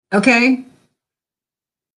Okay.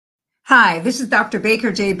 Hi, this is Dr.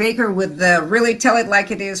 Baker J. Baker with the Really Tell It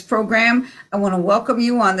Like It Is program. I want to welcome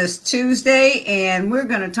you on this Tuesday, and we're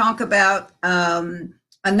going to talk about a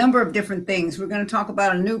number of different things. We're going to talk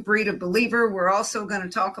about a new breed of believer. We're also going to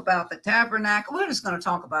talk about the tabernacle. We're just going to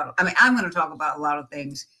talk about, I'm going to talk about a lot of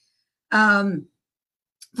things.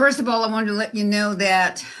 First of all, I wanted to let you know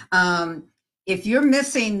that if you're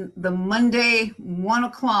missing the Monday 1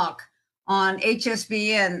 o'clock on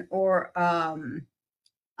HSBN or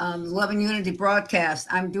Love and Unity broadcast,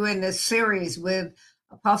 I'm doing this series with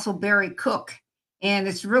Apostle Barry Cook, and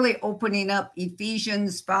it's really opening up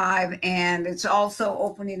Ephesians 5, and it's also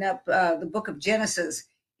opening up the book of Genesis,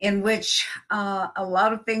 in which a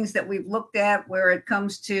lot of things that we've looked at where it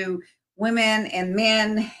comes to women and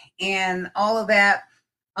men and all of that,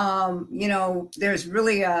 there's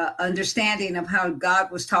really a understanding of how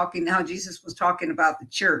God was talking, how Jesus was talking about the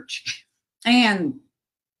church, and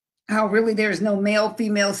how really there's no male,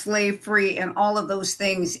 female, slave, free, and all of those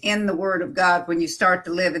things in the Word of God when you start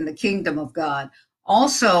to live in the kingdom of God.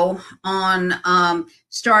 Also, on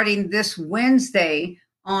starting this Wednesday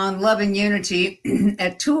on Love and Unity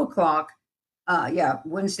at 2 o'clock,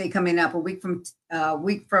 Wednesday coming up, a week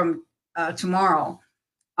from tomorrow.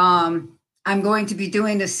 I'm going to be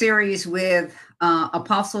doing a series with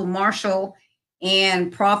Apostle Marshall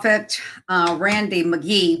and Prophet Randy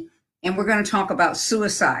McGee. And we're going to talk about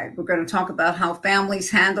suicide. We're going to talk about how families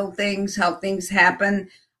handle things, how things happen,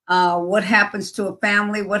 what happens to a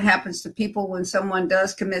family, what happens to people when someone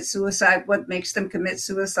does commit suicide, what makes them commit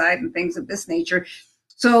suicide, and things of this nature.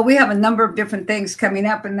 So we have a number of different things coming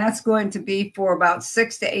up, and that's going to be for about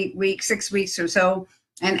 6 to 8 weeks, 6 weeks or so.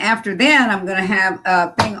 And after then, I'm going to have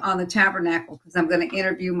a thing on the tabernacle because I'm going to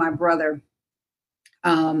interview my brother.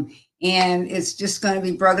 And it's just going to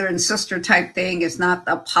be brother and sister type thing. It's not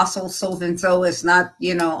apostle so-and-so. It's not,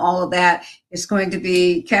 all of that. It's going to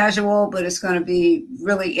be casual, but it's going to be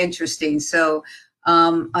really interesting. So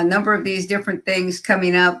a number of these different things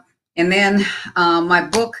coming up. And then my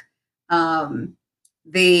book,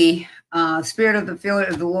 the Spirit of the Fear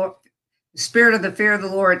of the Lord, Spirit of the Fear of the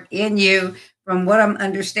Lord in You, from what I'm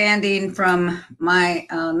understanding from my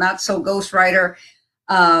not so ghostwriter,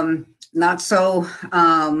 not so,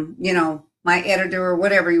 my editor or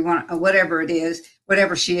whatever you want, or whatever it is,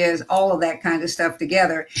 whatever she is, all of that kind of stuff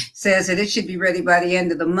together, says that it should be ready by the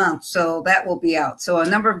end of the month. So that will be out. So a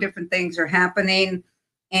number of different things are happening.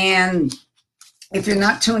 And if you're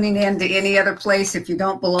not tuning in to any other place, if you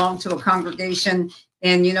don't belong to a congregation,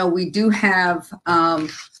 then, we do have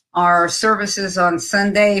our services on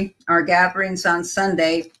Sunday, our gatherings on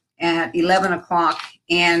Sunday at 11 o'clock.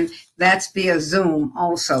 And that's via Zoom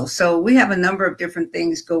also. So we have a number of different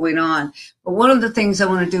things going on. But one of the things I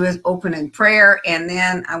want to do is open in prayer. And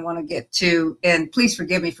then I want to get to, and please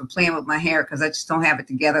forgive me for playing with my hair because I just don't have it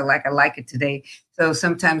together like I like it today. So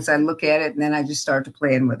sometimes I look at it and then I just start to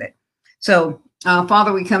playing with it. So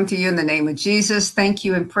Father, we come to you in the name of Jesus. Thank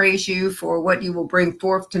you and praise you for what you will bring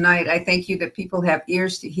forth tonight. I thank you that people have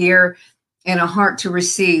ears to hear and a heart to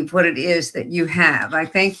receive what it is that you have. I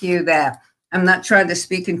thank you that I'm not trying to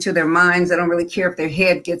speak into their minds. I don't really care if their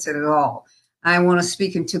head gets it at all. I want to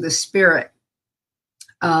speak into the spirit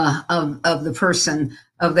of the person,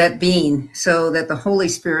 of that being, so that the Holy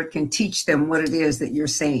Spirit can teach them what it is that you're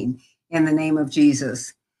saying in the name of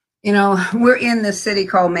Jesus. We're in this city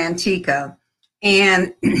called Manteca,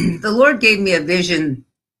 and the Lord gave me a vision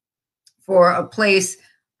for a place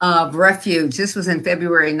of refuge. This was in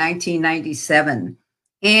February 1997.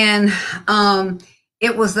 And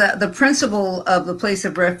it was the principle of the place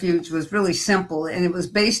of refuge was really simple, and it was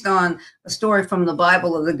based on a story from the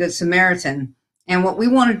Bible of the Good Samaritan. And what we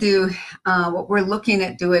want to do, what we're looking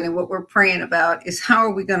at doing and what we're praying about is how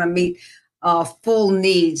are we going to meet full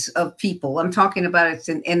needs of people. I'm talking about it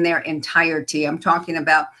in their entirety. I'm talking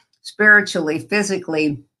about spiritually,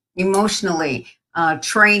 physically, emotionally,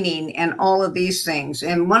 training, and all of these things.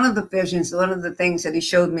 And one of the visions, one of the things that he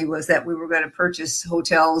showed me was that we were going to purchase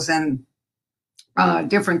hotels and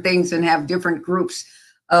different things and have different groups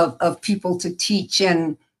of people to teach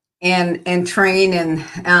and train,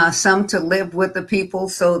 and some to live with the people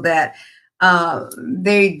so that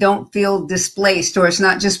they don't feel displaced, or it's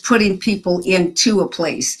not just putting people into a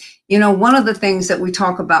place. One of the things that we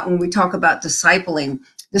talk about when we talk about discipling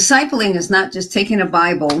is not just taking a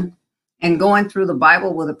Bible and going through the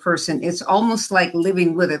Bible with a person. It's almost like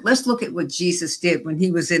living with it. Let's look at what Jesus did when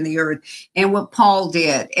he was in the earth, and what Paul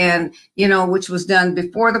did, and, which was done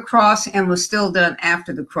before the cross and was still done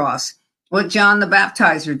after the cross. What John the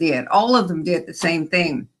Baptizer did. All of them did the same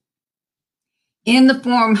thing. in the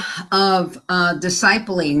form of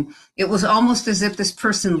discipling. It was almost as if this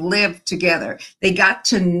person lived together. They got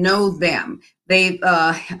to know them. They,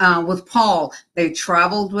 with Paul, they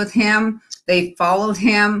traveled with him. They followed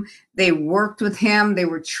him. They worked with him. They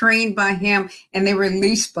were trained by him, and they were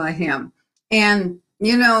released by him. And,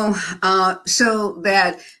 so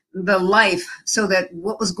that so that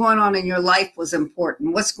what was going on in your life was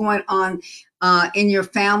important. What's going on in your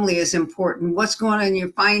family is important. What's going on in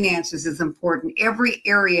your finances is important. Every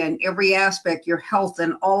area and every aspect, your health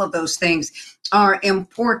and all of those things are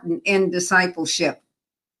important in discipleship.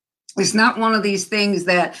 It's not one of these things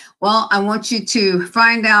that, well, I want you to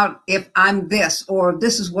find out if I'm this or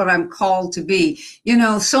this is what I'm called to be.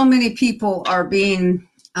 So many people are being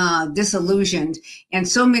disillusioned, and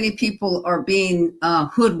so many people are being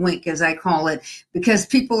hoodwinked, as I call it, because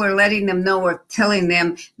people are letting them know or telling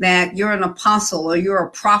them that you're an apostle or you're a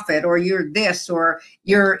prophet or you're this or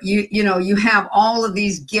you have all of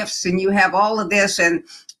these gifts and you have all of this, and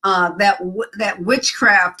that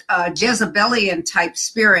witchcraft, Jezebelian type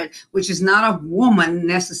spirit, which is not a woman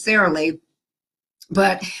necessarily,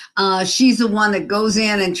 but she's the one that goes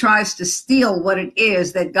in and tries to steal what it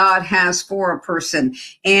is that God has for a person,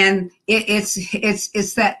 and it's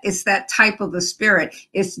that type of a spirit.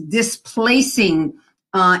 It's displacing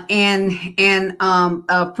and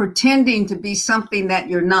pretending to be something that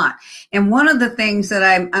you're not. And one of the things that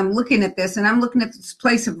I'm looking at this, and I'm looking at this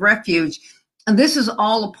place of refuge, and this is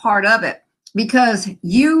all a part of it, because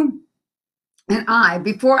you and I,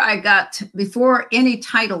 before any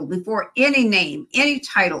title, before any name, any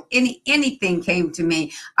title, anything came to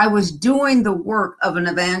me, I was doing the work of an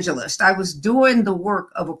evangelist. I was doing the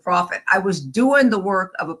work of a prophet. I was doing the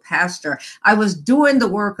work of a pastor. I was doing the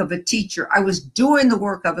work of a teacher. I was doing the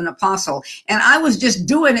work of an apostle. And I was just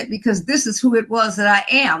doing it because this is who it was that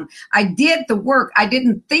I am. I did the work. I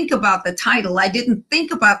didn't think about the title. I didn't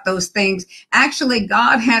think about those things. Actually,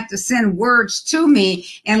 God had to send words to me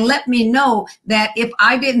and let me know that if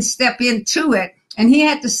I didn't step into it, and he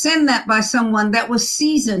had to send that by someone that was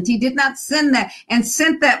seasoned. He did not send that and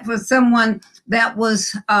sent that for someone that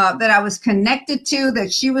was that I was connected to,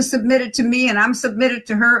 that she was submitted to me and I'm submitted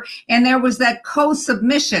to her. And there was that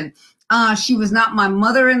co-submission. She was not my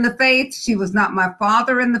mother in the faith. She was not my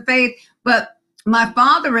father in the faith, but my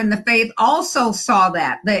father in the faith also saw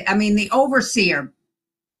that. The overseer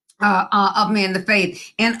of me in the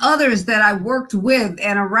faith, and others that I worked with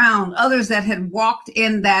and around, others that had walked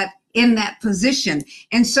in that position.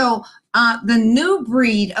 And so the new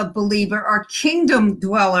breed of believer or kingdom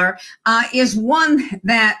dweller is one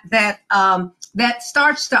that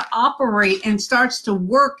starts to operate and starts to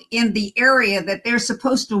work in the area that they're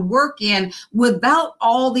supposed to work in without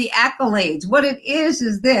all the accolades. What it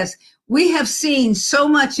is this: we have seen so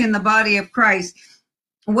much in the body of Christ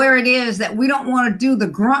where it is that we don't want to do the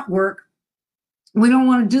grunt work. We don't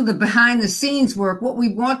want to do the behind the scenes work. What we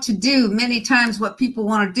want to do, many times what people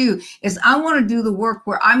want to do is, I want to do the work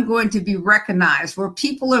where I'm going to be recognized, where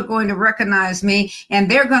people are going to recognize me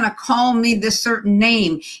and they're going to call me this certain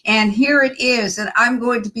name. And here it is that I'm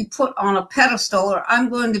going to be put on a pedestal, or I'm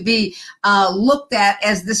going to be looked at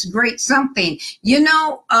as this great something.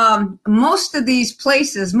 Most of these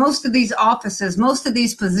places, most of these offices, most of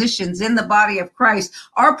these positions in the body of Christ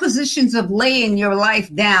are positions of laying your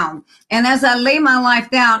life down. And as I lay my life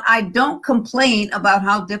down, I don't complain about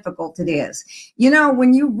how difficult it is.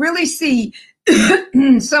 When you really see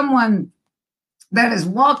someone that is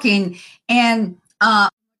walking and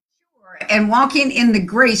walking in the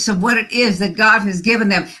grace of what it is that God has given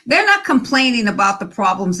them, they're not complaining about the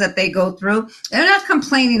problems that they go through. They're not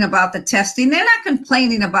complaining about the testing. They're not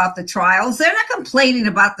complaining about the trials. They're not complaining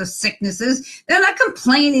about the sicknesses. They're not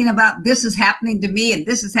complaining about this is happening to me and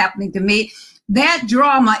this is happening to me. That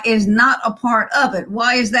drama is not a part of it.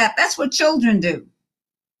 Why is that? That's what children do.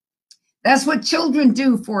 That's what children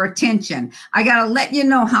do for attention. I got to let you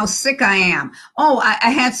know how sick I am. Oh, I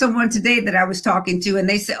had someone today that I was talking to, and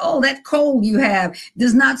they said, oh, that cold you have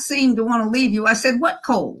does not seem to want to leave you. I said, what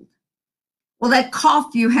cold? Well, that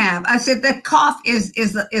cough you have. I said, that cough is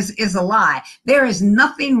a lie. There is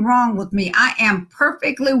nothing wrong with me. I am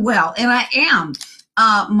perfectly well, and I am.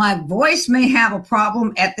 My voice may have a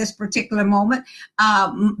problem at this particular moment.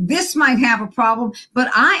 This might have a problem, but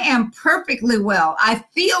I am perfectly well. I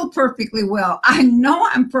feel perfectly well. I know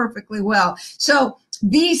I'm perfectly well. So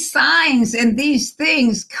these signs and these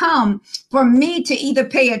things come for me to either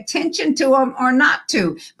pay attention to them or not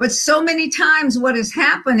to. But so many times what is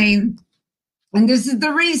happening And this is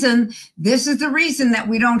the reason that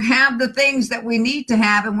we don't have the things that we need to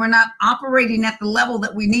have, and we're not operating at the level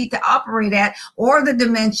that we need to operate at, or the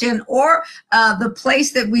dimension, or the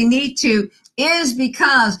place that we need to, is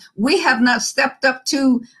because we have not stepped up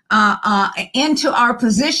to into our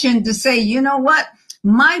position to say, you know what?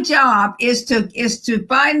 My job is to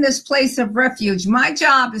find this place of refuge. My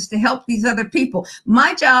job is to help these other people.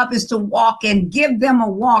 My job is to walk and give them a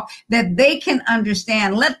walk that they can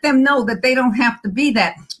understand. Let them know that they don't have to be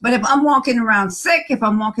that. But if I'm walking around sick, if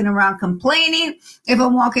I'm walking around complaining, if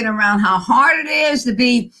I'm walking around how hard it is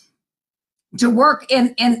to work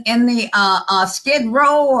in the Skid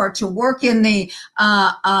Row, or to work in the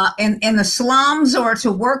slums, or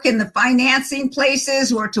to work in the financing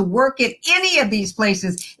places, or to work at any of these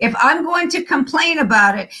places, if I'm going to complain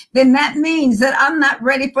about it, then that means that I'm not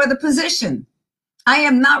ready for the position. I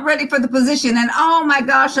am not ready for the position. And oh my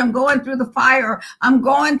gosh, I'm going through the fire. I'm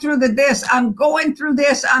going through this. I'm going through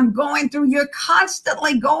this. I'm going through. You're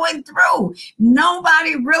constantly going through.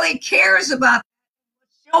 Nobody really cares about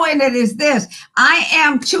showing it is this. I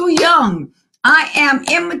am too young. I am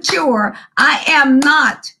immature. I am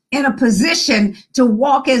not in a position to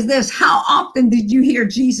walk as this. How often did you hear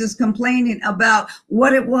Jesus complaining about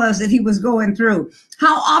what it was that he was going through?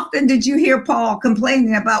 How often did you hear Paul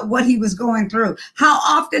complaining about what he was going through? How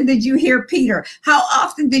often did you hear Peter? How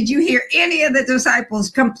often did you hear any of the disciples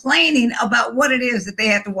complaining about what it is that they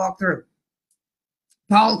had to walk through?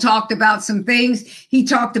 Paul talked about some things. He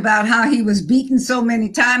talked about how he was beaten so many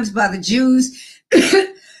times by the Jews.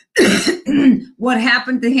 What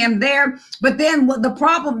happened to him there. But then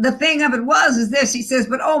the thing of it is this. He says,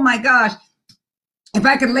 but oh my gosh, if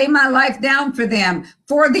I could lay my life down for them,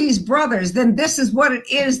 for these brothers, then this is what it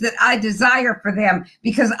is that I desire for them,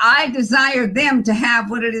 because I desire them to have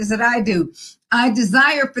what it is that I do. I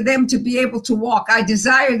desire for them to be able to walk. I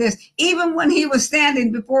desire this. Even when he was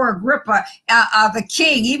standing before Agrippa, the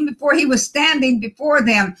king, even before he was standing before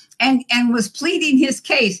them and was pleading his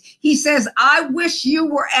case, he says, I wish you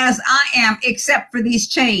were as I am, except for these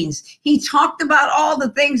chains. He talked about all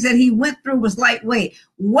the things that he went through was lightweight.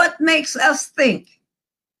 What makes us think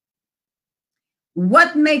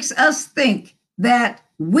that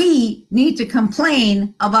we need to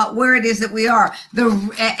complain about where it is that we are?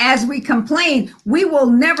 As we complain, we will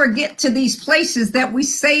never get to these places that we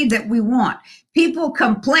say that we want. People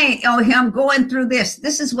complain, oh, I'm going through this.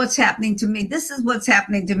 This is what's happening to me. This is what's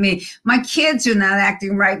happening to me. My kids are not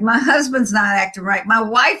acting right. My husband's not acting right. My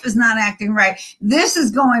wife is not acting right. This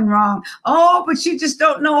is going wrong. Oh, but you just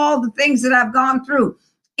don't know all the things that I've gone through.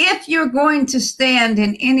 If you're going to stand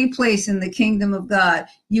in any place in the kingdom of God,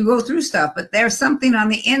 you go through stuff, but there's something on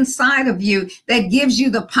the inside of you that gives you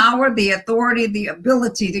the power, the authority, the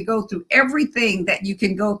ability to go through everything that you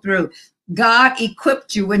can go through. God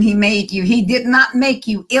equipped you when he made you. He did not make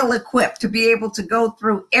you ill-equipped to be able to go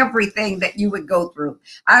through everything that you would go through.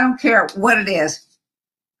 I don't care what it is.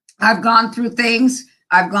 I've gone through things.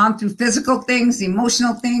 I've gone through physical things,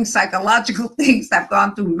 emotional things, psychological things. I've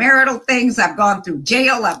gone through marital things. I've gone through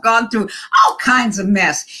jail. I've gone through all kinds of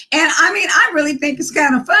mess. And I mean, I really think it's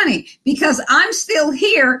kind of funny because I'm still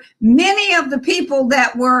here. Many of the people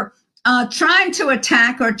that were trying to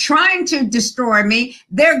attack or trying to destroy me,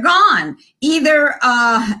 they're gone. Either,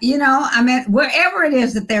 wherever it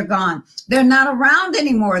is that they're gone, they're not around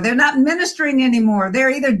anymore. They're not ministering anymore. They're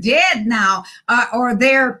either dead now or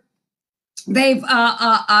they've given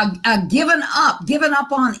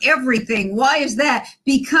up on everything. Why is that?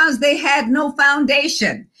 Because they had no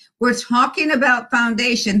foundation. We're talking about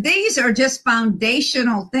foundation. These are just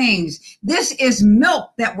foundational things. This is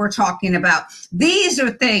milk that we're talking about. These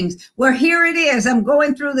are things where here it is. I'm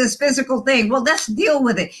going through this physical thing. Well, let's deal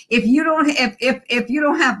with it. If you don't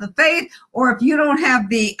have the faith, or if you don't have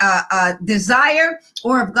the desire,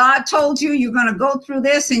 or if God told you you're going to go through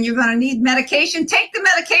this and you're going to need medication, take the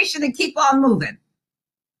medication and keep on moving.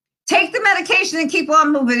 Take the medication and keep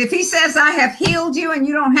on moving. If he says, I have healed you and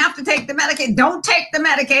you don't have to take the medication, don't take the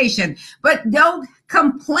medication. But don't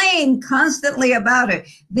complain constantly about it.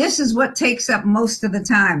 This is what takes up most of the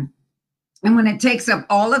time. And when it takes up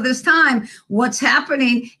all of this time, what's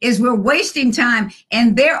happening is we're wasting time.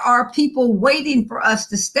 And there are people waiting for us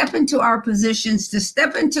to step into our positions, to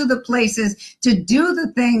step into the places, to do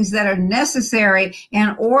the things that are necessary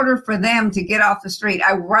in order for them to get off the street.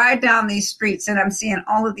 I ride down these streets and I'm seeing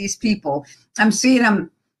all of these people. I'm seeing them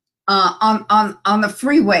on the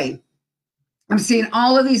freeway. I'm seeing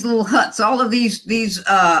all of these little huts, all of these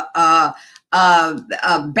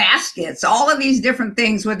baskets, all of these different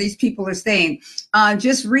things where these people are staying.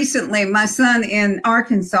 Just recently, my son in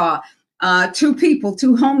Arkansas, two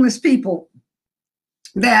homeless people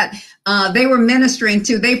that they were ministering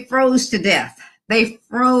to, they froze to death. They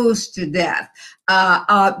froze to death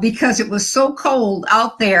because it was so cold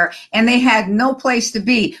out there and they had no place to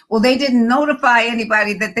be. Well, they didn't notify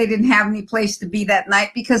anybody that they didn't have any place to be that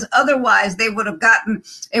night, because otherwise they would have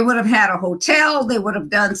had a hotel. They would have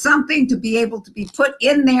done something to be able to be put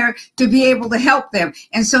in there to be able to help them.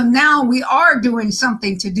 And so now we are doing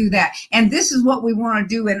something to do that. And this is what we want to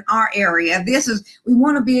do in our area. We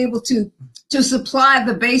want to be able to supply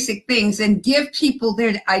the basic things and give people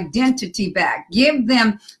their identity back, give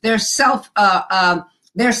them their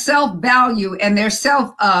self-value and their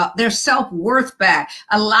self-worth back,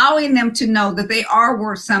 allowing them to know that they are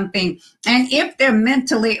worth something. And if they're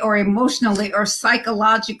mentally or emotionally or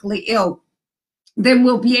psychologically ill, then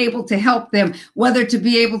we'll be able to help them, whether to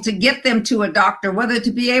be able to get them to a doctor, whether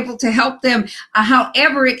to be able to help them,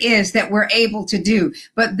 however it is that we're able to do.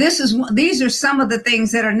 But these are some of the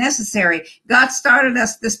things that are necessary. God started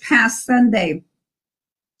us this past Sunday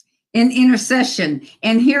in intercession.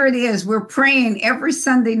 And here it is. We're praying every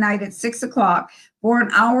Sunday night at 6:00 for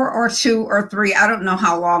an hour or 2 or 3. I don't know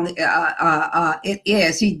how long it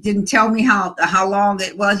is. He didn't tell me how long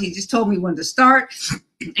it was. He just told me when to start.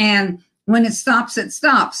 And when it stops, it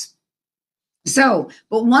stops. So,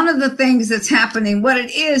 but one of the things that's happening, what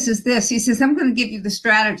it is this. He says, I'm going to give you the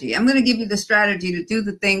strategy. I'm going to give you the strategy to do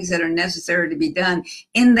the things that are necessary to be done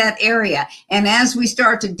in that area. And as we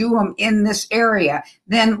start to do them in this area,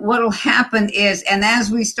 then what will happen is, and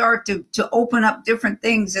as we start to open up different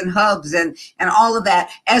things and hubs and all of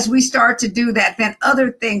that, as we start to do that, then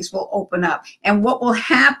other things will open up. And what will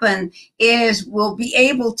happen is we'll be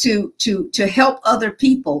able to help other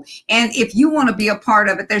people. And if you want to be a part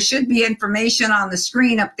of it, there should be information on the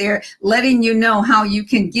screen up there letting you know how you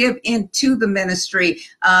can give into the ministry.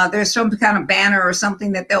 There's some kind of banner or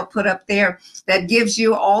something that they'll put up there that gives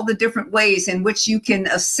you all the different ways in which you can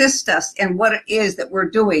assist us in what it is that we're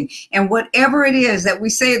doing. And whatever it is that we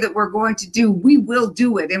say that we're going to do, we will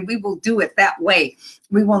do it, and we will do it that way.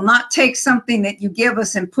 We will not take something that you give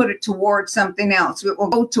us and put it towards something else. It will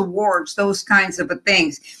go towards those kinds of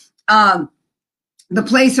things. The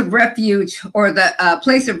place of refuge, or the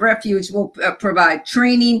place of refuge, will provide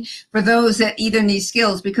training for those that either need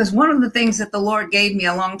skills. Because one of the things that the Lord gave me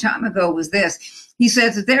a long time ago was this. He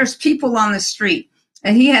says that there's people on the street,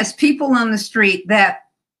 and he has people on the street that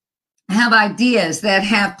have ideas, that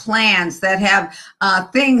have plans, that have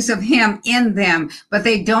things of him in them, but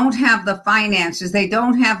they don't have the finances, they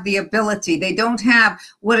don't have the ability, they don't have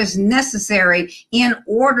what is necessary in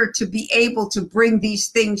order to be able to bring these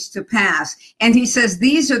things to pass. And he says,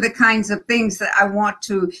 these are the kinds of things that I want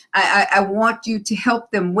you to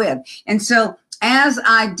help them with. And so as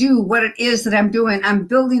I do what it is that I'm doing, I'm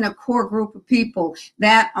building a core group of people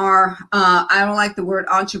that are, I don't like the word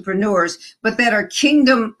entrepreneurs, but that are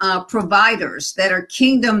kingdom providers, that are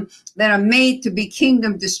made to be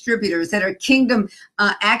kingdom distributors, that are kingdom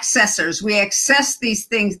accessors. We access these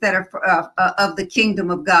things that are of the kingdom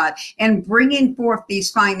of God, and bringing forth these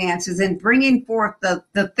finances and bringing forth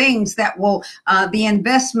the things that will, the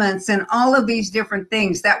investments and all of these different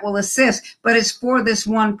things that will assist. But it's for this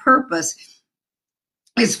one purpose.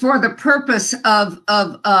 It's for the purpose of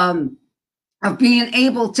being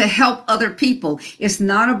able to help other people. It's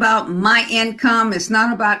not about my income. It's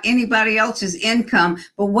not about anybody else's income.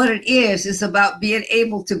 But what it is about being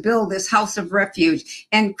able to build this house of refuge.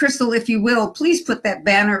 And Crystal, if you will, please put that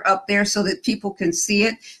banner up there so that people can see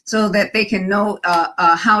it, so that they can know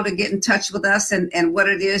how to get in touch with us and what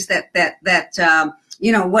it is that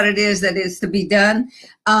what it is that is to be done.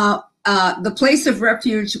 The place of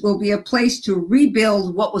refuge will be a place to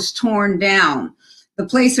rebuild what was torn down. The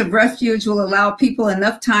place of refuge will allow people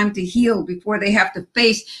enough time to heal before they have to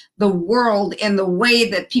face the world in the way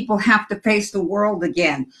that people have to face the world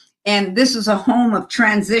again. And this is a home of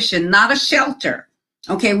transition, not a shelter.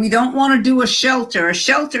 Okay, we don't want to do a shelter. A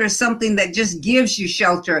shelter is something that just gives you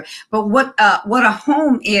shelter. But what a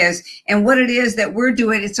home is, and what it is that we're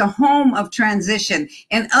doing, it's a home of transition.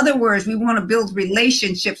 In other words, we want to build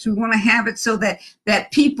relationships. We want to have it so that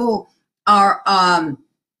people are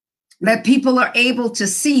able to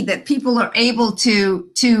see, that people are able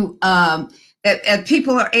that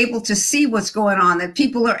people are able to see what's going on, that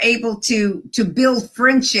people are able to build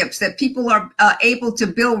friendships, that people are able to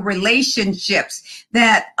build relationships,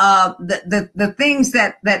 that the things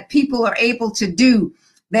that people are able to do,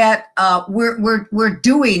 that we're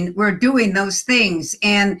doing those things,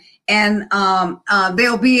 and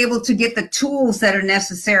they'll be able to get the tools that are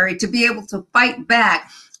necessary to be able to fight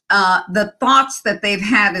back the thoughts that they've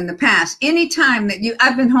had in the past. Anytime that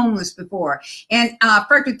I've been homeless before, and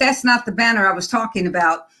Frederick, that's not the banner I was talking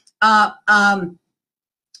about.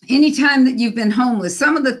 anytime that you've been homeless,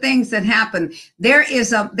 some of the things that happen, there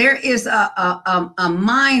is a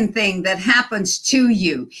mind thing that happens to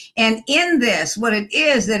you. And in this, what it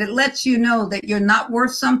is, that it lets you know that you're not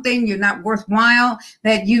worth something, you're not worthwhile,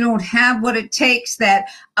 that you don't have what it takes, that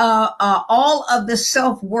all of the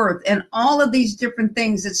self-worth and all of these different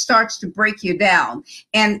things, it starts to break you down.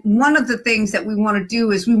 And one of the things that we want to do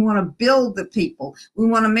is we want to build the people. We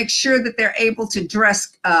want to make sure that they're able to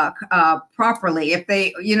dress properly, if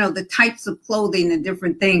they, the types of clothing and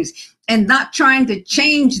different things, and not trying to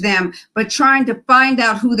change them, but trying to find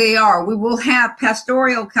out who they are. We will have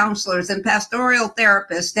pastoral counselors and pastoral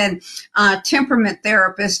therapists and temperament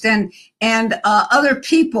therapists and other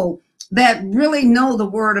people that really know the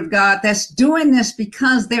Word of God, that's doing this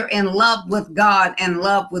because they're in love with God and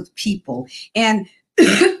love with people. And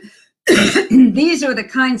these are the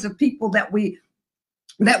kinds of people that we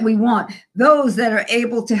want, those that are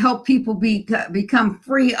able to help people become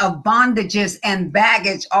free of bondages and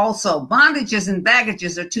baggage. Also, bondages and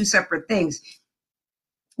baggages are two separate things.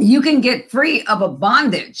 You can get free of a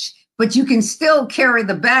bondage, but you can still carry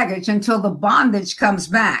the baggage until the bondage comes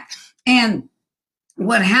back. And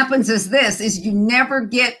what happens is this, is you never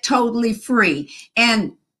get totally free.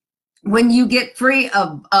 And when you get free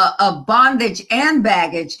of bondage and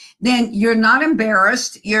baggage, then you're not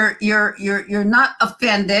embarrassed. You're not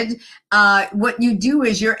offended. What you do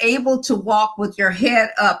is you're able to walk with your head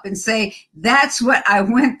up and say, that's what I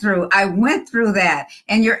went through. I went through that.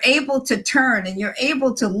 And you're able to turn and you're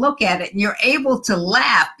able to look at it and you're able to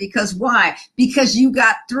laugh. Because why? Because you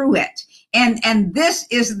got through it. And this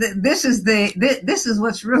is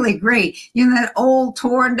what's really great. That old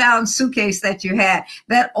torn down suitcase that you had,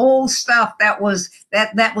 that old stuff that was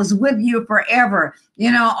with you forever.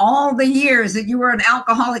 All the years that you were an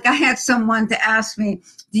alcoholic. I had someone to ask me,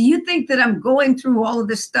 do you think that I'm going through all of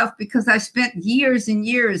this stuff because I spent years and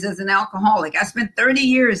years as an alcoholic? I spent 30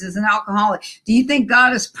 years as an alcoholic. Do you think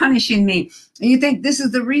God is punishing me? And you think this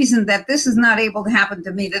is the reason that this is not able to happen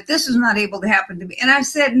to me, that this is not able to happen to me? And I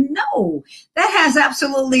said, no, that has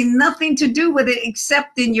absolutely nothing to do with it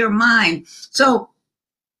except in your mind. So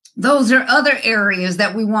those are other areas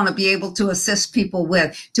that we want to be able to assist people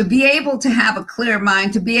with, to be able to have a clear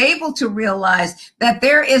mind, to be able to realize that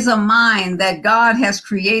there is a mind that God has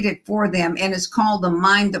created for them, and it's called the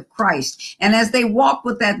mind of Christ. And as they walk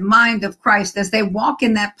with that mind of Christ, as they walk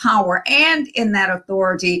in that power and in that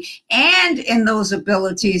authority and in those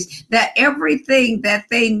abilities, that everything that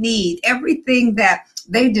they need, everything that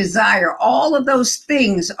they desire, all of those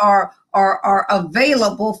things are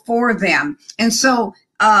available for them. And so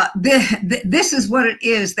this is what it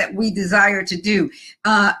is that we desire to do,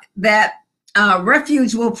 that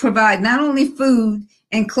refuge will provide not only food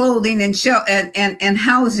and clothing and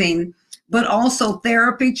housing, but also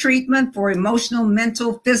therapy treatment for emotional,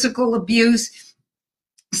 mental, physical abuse,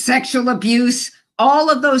 sexual abuse,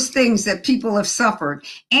 all of those things that people have suffered,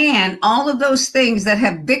 and all of those things that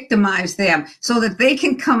have victimized them, so that they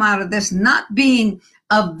can come out of this not being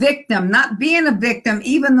a victim,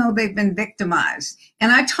 even though they've been victimized.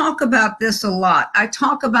 And I talk about this a lot. I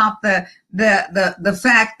talk about the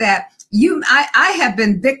fact that I have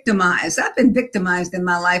been victimized. I've been victimized in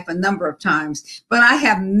my life a number of times, but I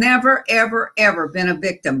have never, ever, ever been a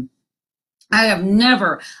victim. I have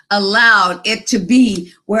never allowed it to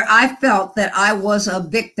be where I felt that I was a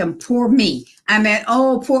victim. Poor me. I mean,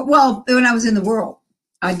 when I was in the world,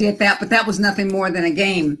 I did that, but that was nothing more than a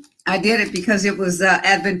game. I did it because it was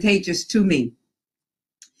advantageous to me.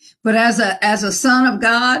 But as a son of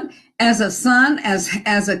God, as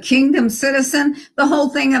a kingdom citizen, the whole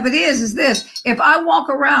thing of it is this: if I walk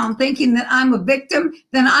around thinking that I'm a victim,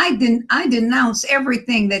 then I denounce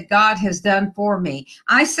everything that God has done for me.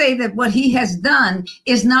 I say that what he has done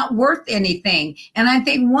is not worth anything. And I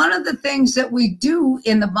think one of the things that we do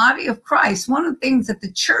in the body of Christ, one of the things that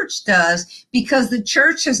the church does, because the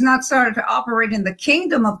church has not started to operate in the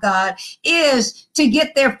kingdom of God, is to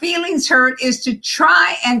get their feelings hurt, is to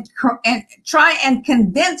try and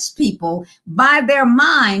convince people by their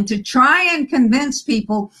mind, to try and convince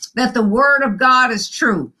people that the word of God is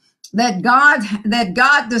true, that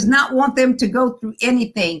God does not want them to go through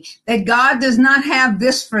anything, that God does not have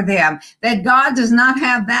this for them, that God does not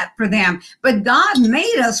have that for them. But God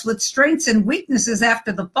made us with strengths and weaknesses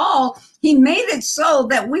after the fall. He made it so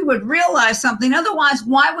that we would realize something. Otherwise,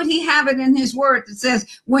 why would he have it in his word that says,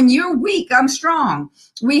 when you're weak, I'm strong?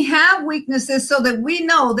 We have weaknesses so that we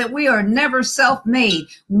know that we are never self-made.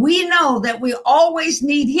 We know that we always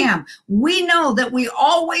need him. We know that we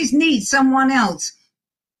always need someone else.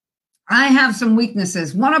 I have some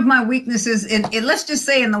weaknesses. One of my weaknesses, let's just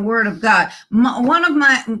say in the Word of God, one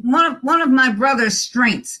of my brother's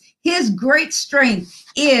strengths, his great strength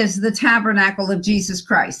is the tabernacle of Jesus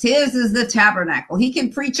Christ. His is the tabernacle. He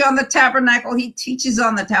can preach on the tabernacle. He teaches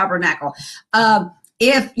on the tabernacle.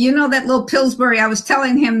 If you know that little Pillsbury, I was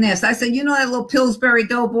telling him this. I said, you know that little Pillsbury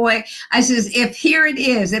Doughboy? I says, if here it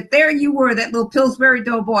is, if there you were, that little Pillsbury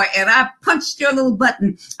Doughboy, and I punched your little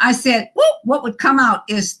button, I said, whoop, what would come out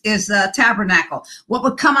is tabernacle. What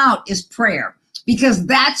would come out is prayer. Because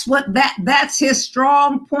that's his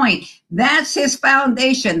strong point. That's his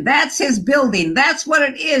foundation. That's his building. That's what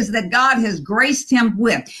it is that God has graced him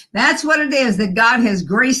with. That's what it is that God has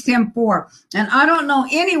graced him for. And I don't know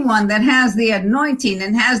anyone that has the anointing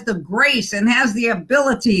and has the grace and has the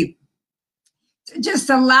ability to just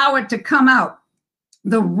allow it to come out.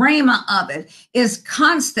 The rhema of it is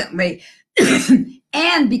constantly,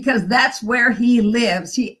 and because that's where he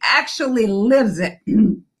lives, he actually lives it.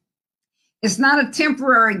 It's not a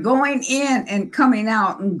temporary going in and coming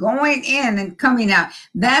out and going in and coming out.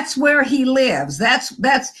 That's where he lives. That's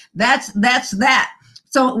that.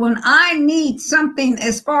 So when I need something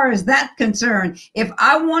as far as that concerned, if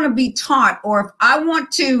I want to be taught or if I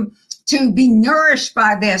want to be nourished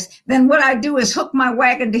by this, then what I do is hook my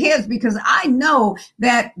wagon to his, because I know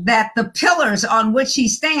that the pillars on which he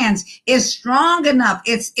stands is strong enough.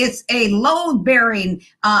 It's a load bearing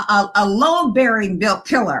built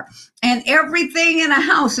pillar. And everything in a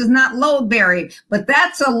house is not load bearing, but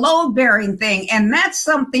that's a load bearing thing. And that's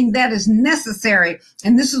something that is necessary.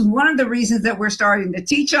 And this is one of the reasons that we're starting to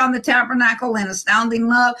teach on the tabernacle and Astounding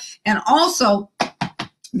Love. And also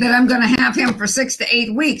that I'm going to have him for 6 to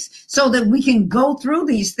 8 weeks so that we can go through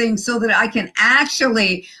these things, so that I can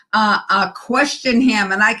actually question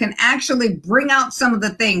him, and I can actually bring out some of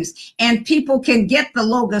the things, and people can get the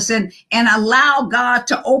Logos and allow God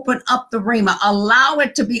to open up the Rhema, allow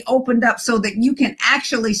it to be opened up so that you can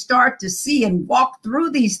actually start to see and walk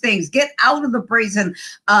through these things. Get out of the brazen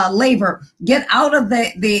labor, get out of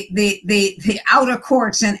the outer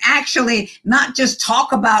courts, and actually not just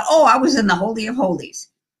talk about, oh, I was in the Holy of Holies.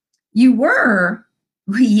 You were?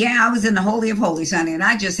 Yeah, I was in the Holy of Holies, honey, and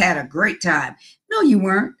I just had a great time. No, you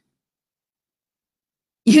weren't.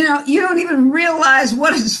 You know, you don't even realize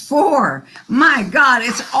what it's for. My God,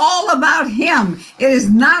 it's all about him. It is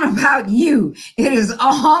not about you. It is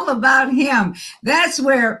all about him. That's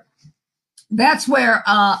where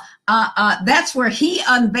he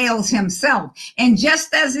unveils himself. And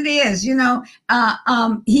just as it is, you know,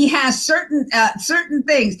 he has certain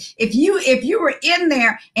things. If you were in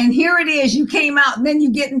there and here it is, you came out and then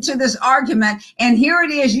you get into this argument and here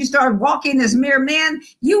it is, you start walking as mere men,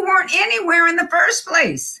 you weren't anywhere in the first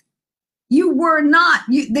place. You were not,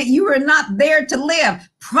 you were not there to live,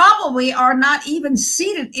 probably are not even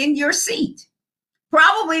seated in your seat.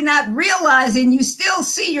 Probably not realizing you still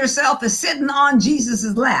see yourself as sitting on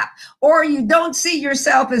Jesus's lap, or you don't see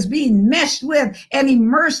yourself as being meshed with and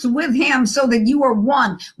immersed with him so that you are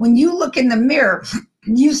one. When you look in the mirror,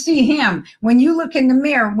 you see him. When you look in the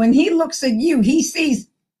mirror, when he looks at you, he sees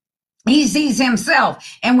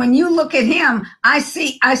himself. And when you look at him, I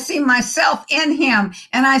see myself in him,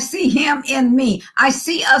 and I see him in me. I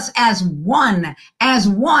see us as one,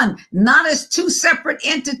 not as two separate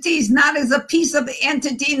entities, not as a piece of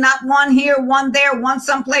entity, not one here, one there, one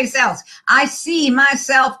someplace else. I see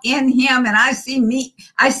myself in him, and I see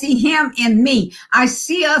him in me. I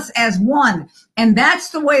see us as one. And that's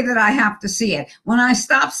the way that I have to see it. When I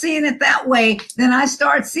stop seeing it that way, then I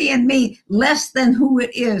start seeing me less than who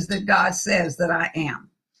it is that God says that I am.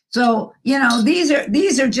 So, you know, these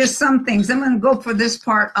are just some things. I'm going to go for this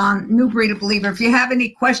part on New Breed of Believer. If you have any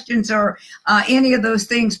questions or any of those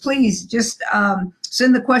things, please just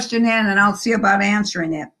send the question in and I'll see about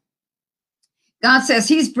answering it. God says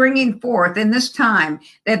he's bringing forth in this time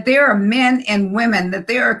that there are men and women, that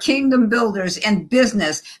there are kingdom builders in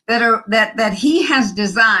business that he has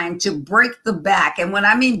designed to break the back. And when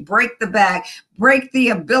I mean break the back, break the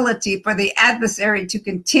ability for the adversary to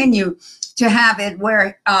continue to have it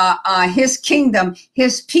where his kingdom,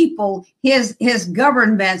 his people, his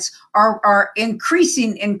governments are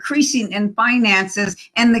increasing in finances,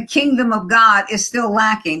 and the kingdom of God is still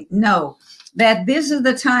lacking. No. That this is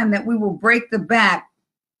the time that we will break the back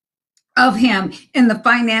of him in the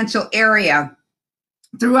financial area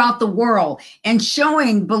throughout the world, and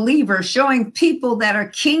showing believers, showing people that are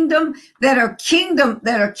kingdom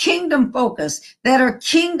focused, that are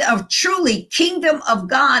truly kingdom of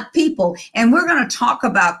God people. And we're going to talk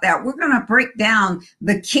about that. We're going to break down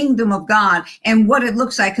the kingdom of God and what it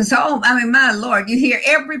looks like. Because, my Lord, you hear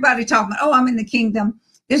everybody talking about, I'm in the kingdom.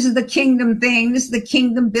 This is the kingdom thing. This is the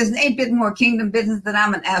kingdom business. Ain't bit more kingdom business than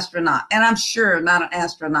I'm an astronaut. And I'm sure not an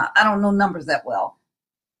astronaut. I don't know numbers that well.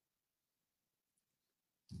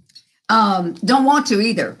 Don't want to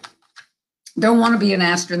either. Don't want to be an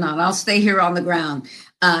astronaut. I'll stay here on the ground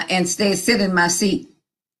and sit in my seat.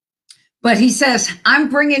 But he says, I'm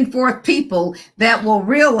bringing forth people that will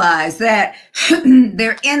realize that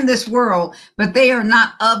they're in this world, but they are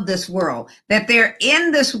not of this world, that they're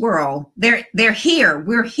in this world. They're here.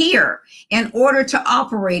 We're here in order to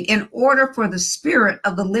operate, in order for the Spirit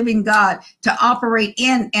of the living God to operate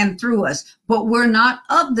in and through us. But we're not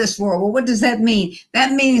of this world. Well, what does that mean?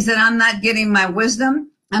 That means that I'm not getting my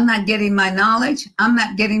wisdom. I'm not getting my knowledge. I'm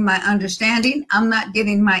not getting my understanding. I'm not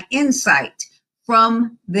getting my insight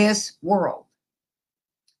from this world.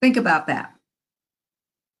 Think about that.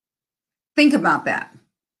 Think about that.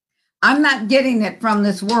 I'm not getting it from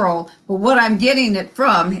this world, but what I'm getting it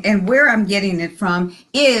from and where I'm getting it from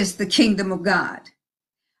is the kingdom of God.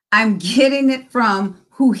 I'm getting it from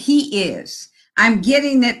who he is. I'm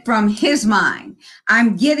getting it from his mind.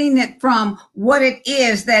 I'm getting it from what it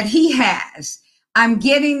is that he has. I'm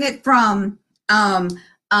getting it from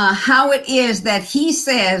how it is that he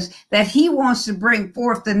says that he wants to bring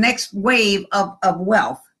forth the next wave of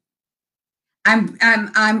wealth. I'm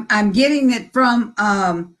getting it from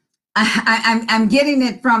I'm getting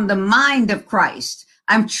it from the mind of Christ.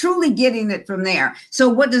 I'm truly getting it from there. So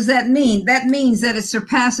what does that mean? That means that it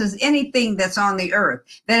surpasses anything that's on the earth,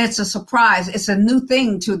 that it's a surprise. It's a new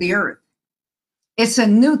thing to the earth. It's a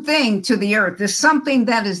new thing to the earth. There's something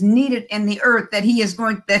that is needed in the earth that he is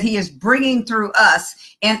bringing through us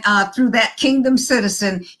and through that kingdom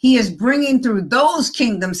citizen. He is bringing through those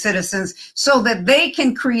kingdom citizens so that they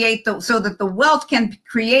can create so that the wealth can be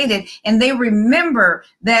created. And they remember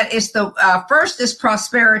that it's the first is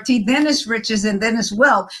prosperity, then is riches, and then is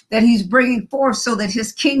wealth that he's bringing forth so that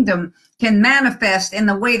his kingdom can manifest in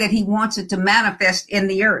the way that he wants it to manifest in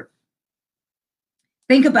the earth.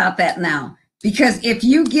 Think about that now. Because if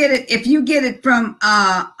you get it from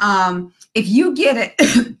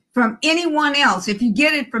from anyone else, if you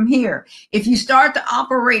get it from here, if you start to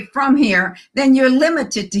operate from here, then you're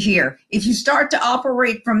limited to here. If you start to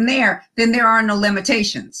operate from there, then there are no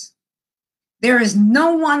limitations. There is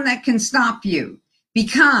no one that can stop you,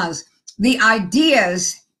 because the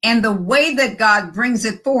ideas and the way that God brings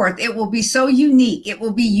it forth, it will be so unique. It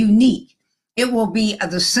will be unique. It will be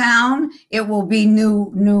the sound. It will be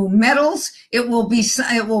new metals. It will be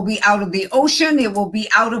out of the ocean. It will be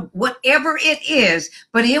out of whatever it is,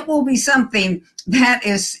 but it will be something that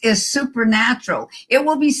is supernatural. It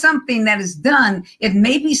will be something that is done. It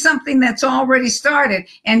may be something that's already started.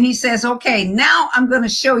 And he says, okay, now I'm going to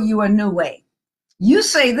show you a new way. You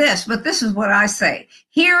say this, but this is what I say.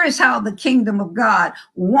 Here is how the kingdom of God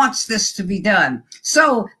wants this to be done,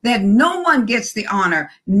 so that no one gets the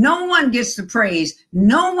honor, no one gets the praise,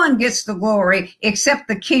 no one gets the glory except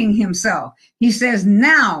the king himself. He says,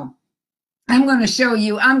 now I'm going to show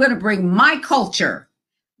you, I'm going to bring my culture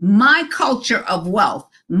of wealth,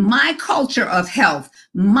 my culture of health,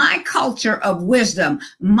 my culture of wisdom,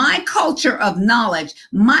 my culture of knowledge,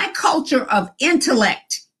 my culture of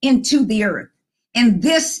intellect into the earth. And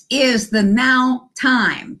this is the now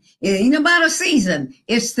time. It ain't about a season.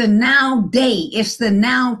 It's the now day. It's the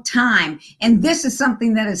now time. And this is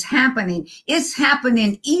something that is happening. It's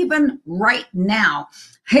happening even right now.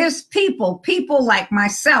 His people like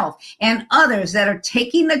myself and others that are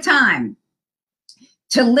taking the time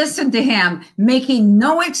to listen to him, making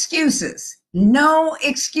no excuses,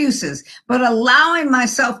 but allowing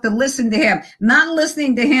myself to listen to him, not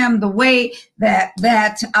listening to him the way that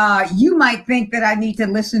you might think that I need to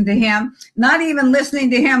listen to him, not even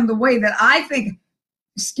listening to him the way that I think,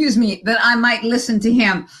 that I might listen to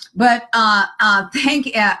him, but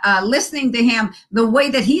listening to him the way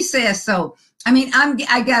that he says so. I mean,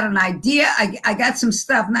 I got an idea. I got some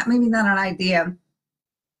stuff, maybe not an idea,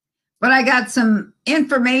 but I got some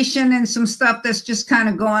information and some stuff that's just kind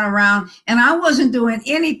of going around. And I wasn't doing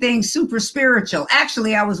anything super spiritual.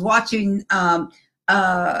 Actually, I was watching something,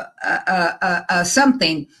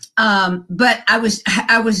 but I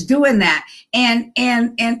was doing that. And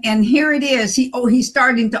here it is. He's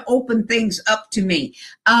starting to open things up to me.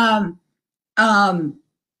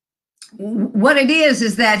 What it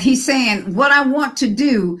is that he's saying, what I want to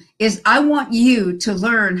do is I want you to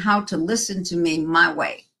learn how to listen to me my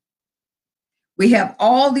way. We have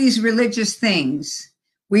all these religious things.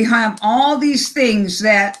 We have all these things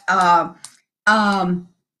that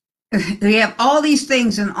we have all these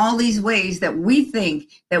things in all these ways that we think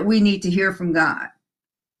that we need to hear from God.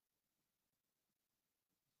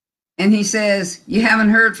 And he says, you haven't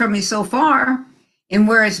heard from me so far. and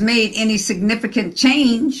where it's made any significant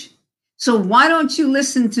change. So why don't you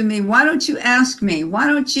listen to me? Why don't you ask me? Why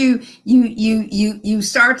don't you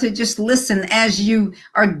start to just listen as you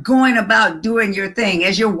are going about doing your thing,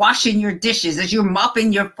 as you're washing your dishes, as you're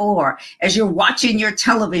mopping your floor, as you're watching your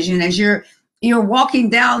television, as you're walking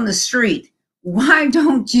down the street. Why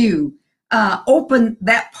don't you open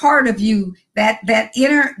that part of you, that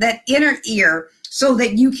inner ear, so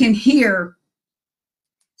that you can hear,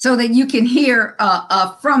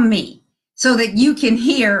 from me, so that you can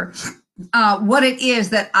hear what it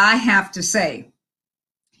is that I have to say.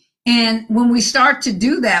 And when we start to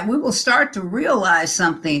do that, we will start to realize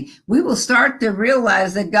something. We will start to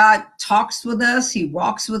realize that God talks with us. He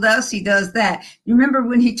walks with us. He does that. You remember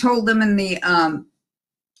when he told them in the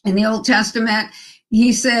Old Testament,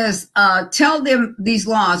 he says, tell them these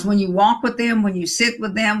laws when you walk with them, when you sit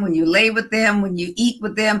with them, when you lay with them, when you eat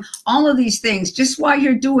with them, all of these things, just while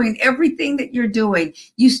you're doing everything that you're doing,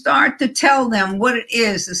 you start to tell them what it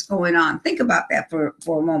is that's going on. Think about that for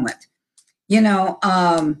a moment, and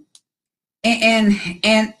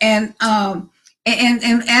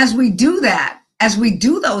as we do that, as we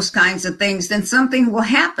do those kinds of things, then something will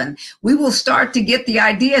happen. We will start to get the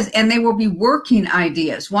ideas, and they will be working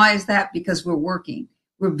ideas. Why is that? Because we're working.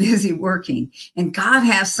 We're busy working. And God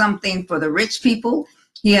has something for the rich people.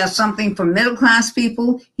 He has something for middle class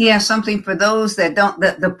people. He has something for those that don't,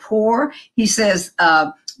 the poor. He says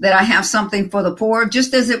that I have something for the poor,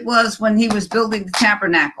 just as it was when he was building the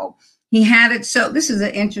tabernacle. He had it so. This is an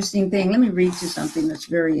interesting thing. Let me read you something that's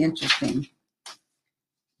very interesting.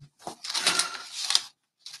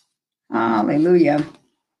 Hallelujah.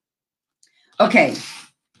 Okay.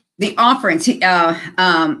 The offerings,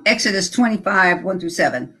 Exodus 25,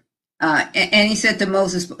 1-7. And he said to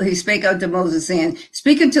Moses, he spake unto Moses, saying,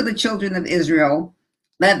 speak unto the children of Israel,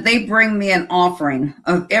 that they bring me an offering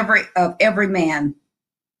of every man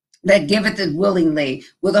that giveth it willingly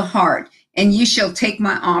with a heart, and you shall take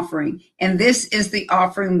my offering. And this is the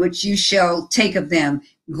offering which you shall take of them: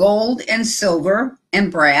 gold and silver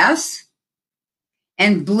and brass,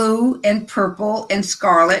 and blue and purple and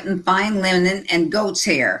scarlet and fine linen and goat's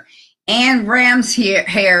hair, and ram's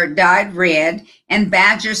hair dyed red, and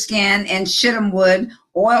badger skin and shittim wood,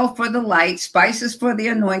 oil for the light, spices for the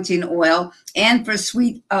anointing oil, and for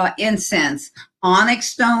sweet incense, onyx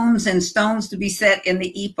stones and stones to be set in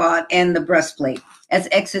the ephod and the breastplate. That's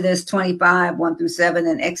Exodus 25, 1-7,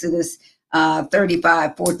 and Exodus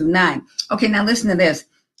 35, 4-9. Okay, now listen to this.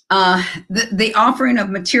 The offering of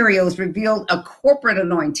materials revealed a corporate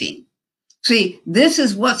anointing. See, this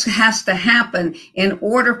is what has to happen in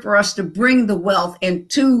order for us to bring the wealth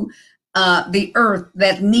into the earth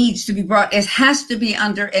that needs to be brought. It has to be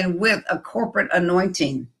under and with a corporate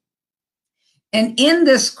anointing. And in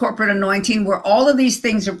this corporate anointing, where all of these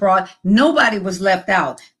things are brought, nobody was left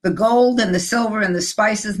out. The gold and the silver and the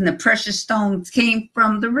spices and the precious stones came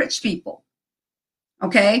from the rich people.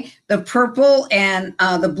 Okay, the purple and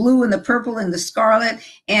the blue and the purple and the scarlet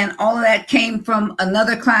and all of that came from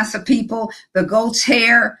another class of people. The goat's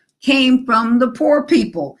hair came from the poor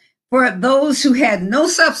people. For those who had no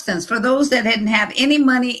substance, for those that didn't have any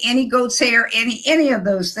money, any goat's hair, any of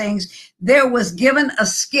those things, there was given a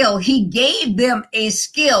skill. He gave them a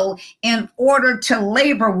skill in order to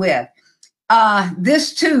labor with.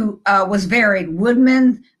 This too was varied.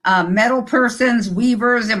 Woodmen, metal persons,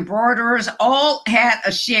 weavers, embroiderers, all had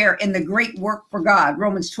a share in the great work for God.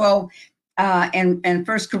 Romans 12 and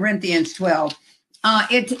 1 Corinthians 12.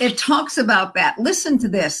 It talks about that. Listen to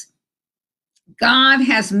this. God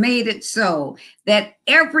has made it so that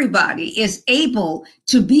everybody is able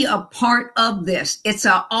to be a part of this. It's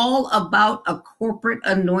all about a corporate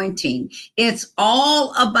anointing. It's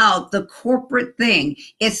all about the corporate thing.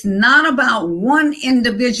 It's not about one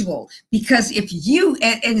individual, because if you,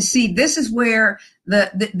 and see, this is where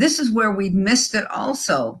this is where we've missed it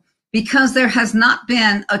also, because there has not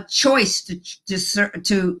been a choice to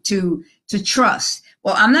trust.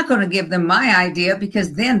 Well, I'm not going to give them my idea,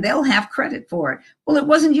 because then they'll have credit for it. Well, it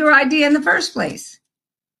wasn't your idea in the first place.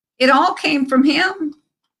 It all came from him.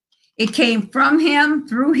 It came from him,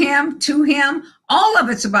 through him, to him. All of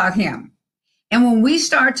it's about him. And when we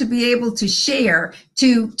start to be able to share,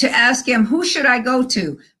 to ask him, who should I go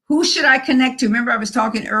to? Who should I connect to? Remember, I was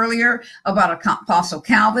talking earlier about Apostle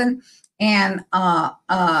Calvin, and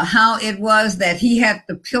how it was that he had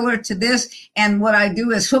the pillar to this. And what I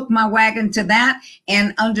do is hook my wagon to that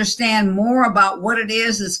and understand more about what it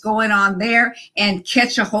is that's going on there, and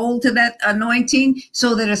catch a hold to that anointing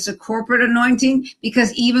so that it's a corporate anointing,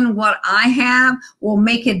 because even what I have will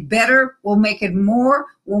make it better, will make it more,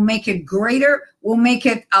 will make it greater, will make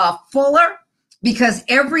it fuller, Because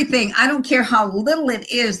everything, I don't care how little it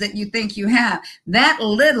is that you think you have, that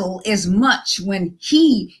little is much when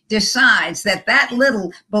he decides that that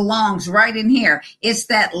little belongs right in here. It's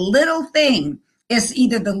that little thing. It's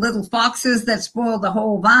either the little foxes that spoil the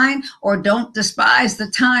whole vine, or don't despise the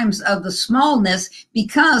times of the smallness,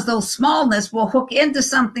 because those smallness will hook into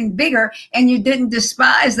something bigger, and you didn't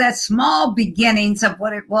despise that small beginnings of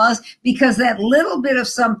what it was, because that little bit of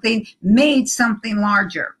something made something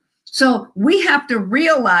larger. So we have to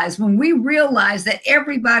realize, when we realize that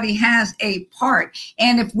everybody has a part,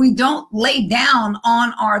 and if we don't lay down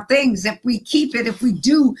on our things, if we keep it, if we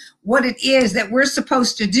do what it is that we're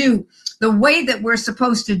supposed to do, the way that we're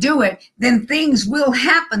supposed to do it, then things will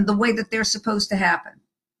happen the way that they're supposed to happen.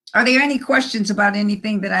 Are there any questions about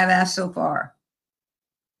anything that I've asked so far?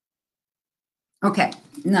 Okay,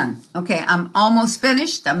 none. Okay, I'm almost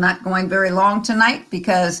finished. I'm not going very long tonight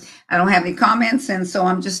because I don't have any comments, and so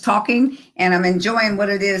I'm just talking, and I'm enjoying what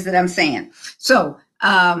it is that I'm saying. So,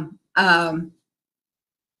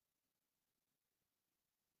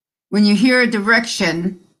 when you hear a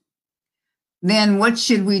direction, then what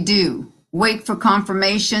should we do? Wait for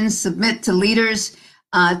confirmation, submit to leaders,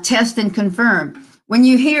 test and confirm. When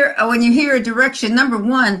you hear a direction, number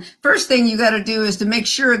one, first thing you got to do is to make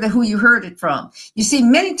sure that who you heard it from. You see,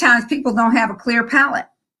 many times people don't have a clear palate.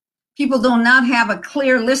 People do not have a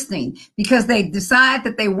clear listening because they decide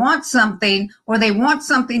that they want something, or they want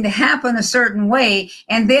something to happen a certain way,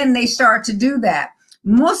 and then they start to do that.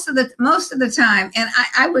 Most of the time, and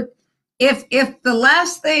I would, if the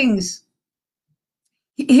last things,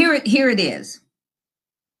 here it is.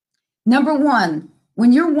 Number one,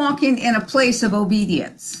 when you're walking in a place of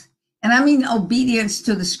obedience, and I mean obedience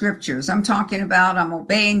to the scriptures, I'm talking about I'm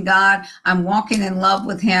obeying God, I'm walking in love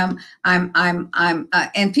with him,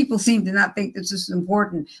 and people seem to not think this is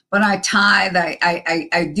important, but I tithe,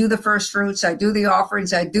 I do the first fruits, I do the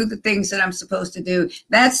offerings, I do the things that I'm supposed to do.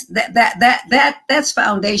 That's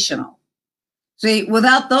foundational. See,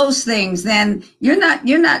 without those things, then you're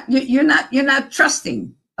not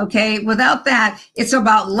trusting. Okay. Without that, it's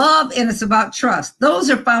about love and it's about trust. Those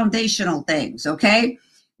are foundational things. Okay.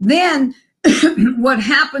 Then what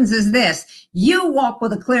happens is this: you walk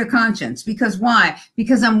with a clear conscience. Because why?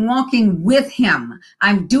 Because I'm walking with him.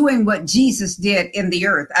 I'm doing what Jesus did in the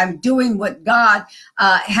earth. I'm doing what God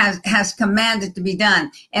has commanded to be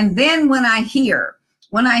done. And then when I hear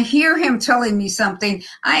him telling me something,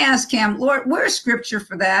 I ask him, Lord, where's scripture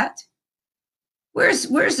for that? Where's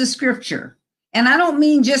the scripture? And I don't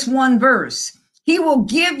mean just one verse. He will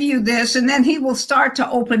give you this, and then he will start to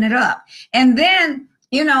open it up. And then,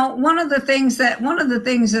 you know, one of the things that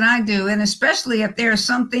I do, and especially if there's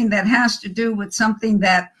something that has to do with something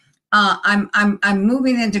that I'm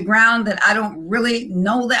moving into ground that I don't really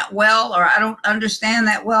know that well, or I don't understand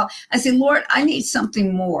that well, I say, Lord, I need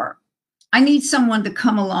something more. I need someone to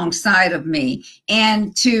come alongside of me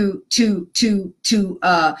and to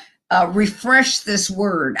refresh this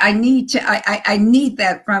word. I need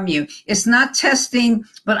that from you. It's not testing,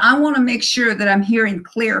 but I want to make sure that I'm hearing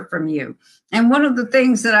clear from you. And one of the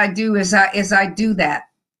things that I do is I do that.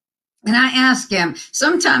 And I ask him,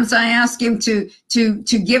 sometimes I ask him to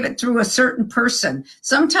give it through a certain person.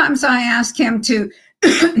 Sometimes I ask him to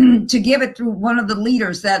give it through one of the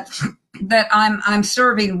leaders that I'm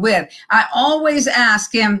serving with. I always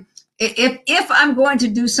ask him, if I'm going to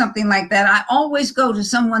do something like that, I always go to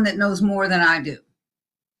someone that knows more than I do.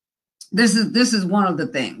 This is one of the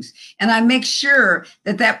things. And I make sure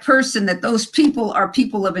that person, that those people are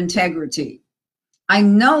people of integrity. I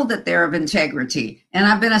know that they're of integrity, and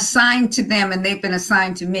I've been assigned to them, and they've been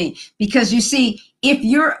assigned to me. Because you see, if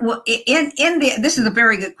you're this is a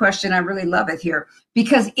very good question. I really love it here,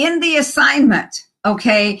 because in the assignment,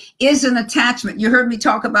 okay, is an attachment. You heard me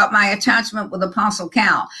talk about my attachment with Apostle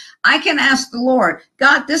Cal. I can ask the Lord,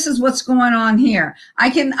 God, this is what's going on here. I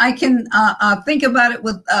can think about it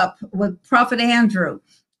with Prophet Andrew,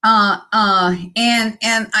 and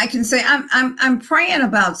I can say I'm praying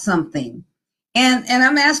about something, and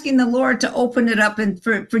I'm asking the Lord to open it up and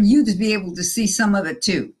for you to be able to see some of it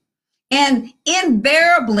too. And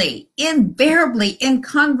invariably in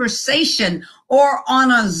conversation or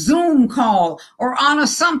on a Zoom call or on a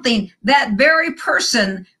something, that very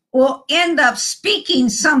person will end up speaking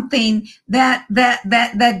something that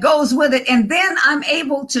goes with it. And then I'm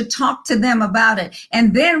able to talk to them about it.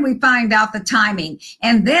 And then we find out the timing.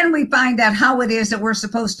 And then we find out how it is that we're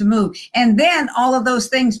supposed to move. And then all of those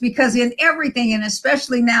things, because in everything, and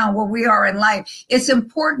especially now where we are in life, it's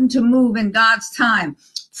important to move in God's time.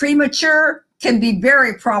 Premature can be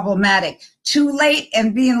very problematic. Too late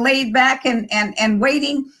and being laid back and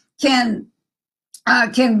waiting can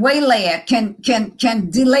can waylay it, can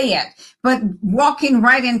delay it, but walking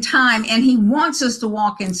right in time, and he wants us to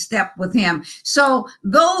walk in step with him. So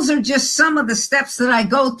those are just some of the steps that I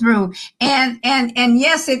go through, and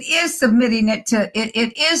yes, it is submitting it to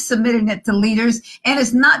it is submitting it to leaders, and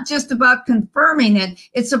it's not just about confirming it;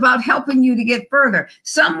 it's about helping you to get further.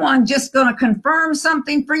 Someone just going to confirm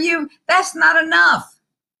something for you, that's not enough.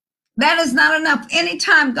 That is not enough.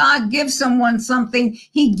 Anytime God gives someone something,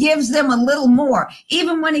 he gives them a little more.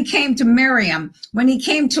 Even when he came to Miriam, when he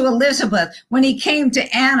came to Elizabeth, when he came to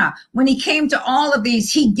Anna, when he came to all of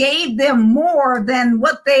these, he gave them more than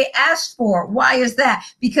what they asked for. Why is that?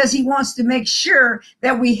 Because he wants to make sure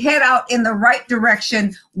that we head out in the right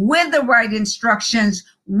direction with the right instructions,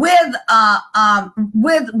 with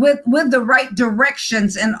the right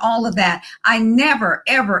directions and all of that. I never,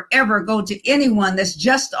 ever, ever go to anyone that's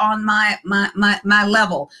just on my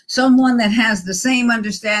level, someone that has the same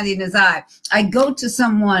understanding as I. I go to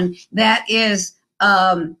someone that is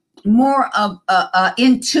more of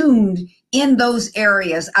in tuned in those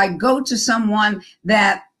areas. I go to someone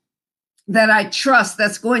that I trust,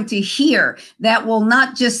 that's going to hear, that will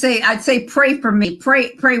not just say, I'd say, pray for me,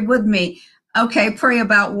 pray with me. Okay, pray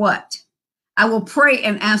about what? I will pray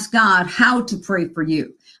and ask God how to pray for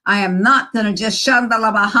you. I am not going to just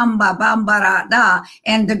shandalabahamba bambarada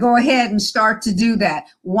and to go ahead and start to do that.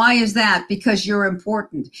 Why is that? Because you're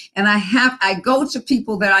important. And I go to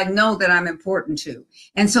people that I know that I'm important to.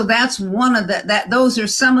 And so that's one of those are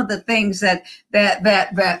some of the things that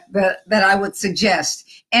I would suggest.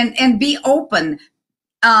 And be open.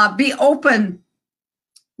 Be open.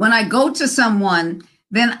 When I go to someone,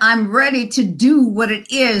 then I'm ready to do what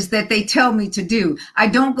it is that they tell me to do. I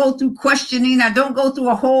don't go through questioning. I don't go through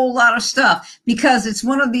a whole lot of stuff, because it's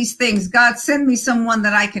one of these things. God, send me someone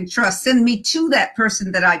that I can trust. Send me to that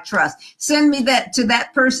person that I trust. Send me to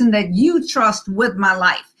that person that you trust with my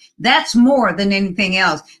life. That's more than anything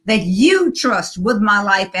else, that you trust with my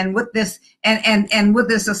life and with this and with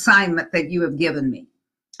this assignment that you have given me.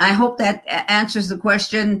 I hope that answers the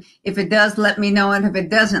question. If it does, let me know. And if it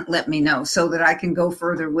doesn't, let me know so that I can go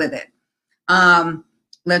further with it.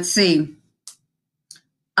 Let's see.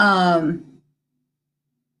 Are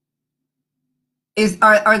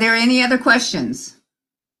there any other questions?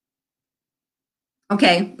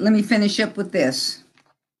 Okay, let me finish up with this.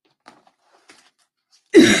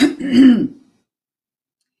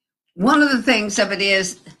 One of the things of it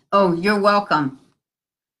is, oh, you're welcome.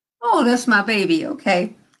 Oh, that's my baby.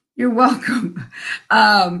 Okay. You're welcome.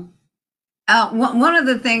 One of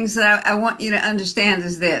the things that I want you to understand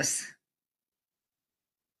is this.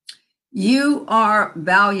 You are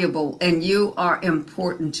valuable and you are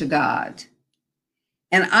important to God.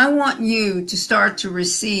 And I want you to start to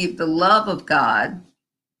receive the love of God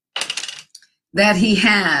that he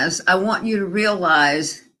has. I want you to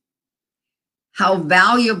realize how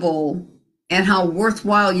valuable and how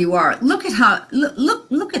worthwhile you are. Look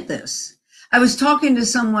at this. I was talking to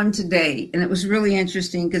someone today, and it was really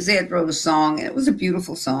interesting because they had wrote a song, and it was a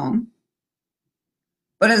beautiful song.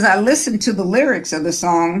 But as I listened to the lyrics of the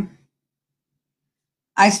song,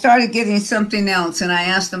 I started getting something else, and I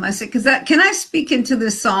asked them, I said, can I speak into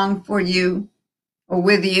this song for you or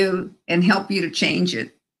with you and help you to change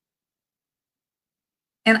it?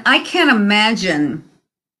 And I can't imagine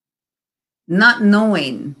not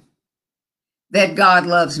knowing that God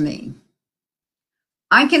loves me.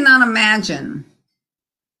 I cannot imagine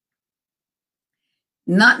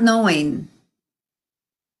not knowing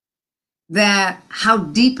that how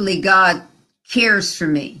deeply God cares for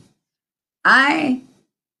me. I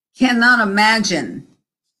cannot imagine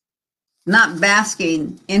not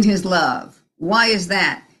basking in his love. Why is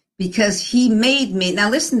that? Because he made me. Now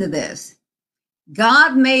listen to this.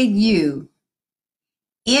 God made you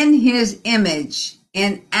in his image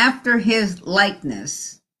and after his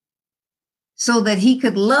likeness, so that he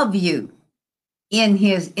could love you in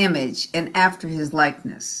his image and after his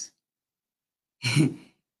likeness.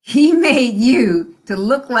 He made you to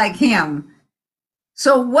look like him.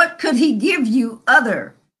 So what could he give you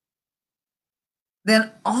other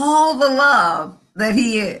than all the love that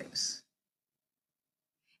he is?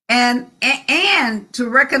 And to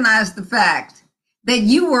recognize the fact that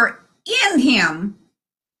you were in him,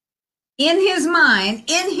 in his mind,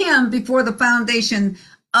 in him before the foundation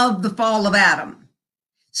of the fall of Adam.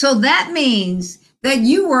 So that means that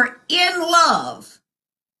you were in love.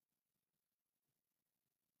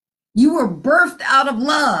 You were birthed out of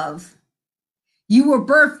love. You were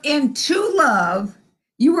birthed into love.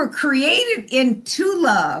 You were created into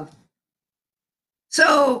love.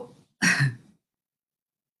 So, I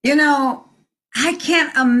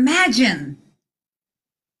can't imagine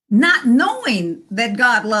not knowing that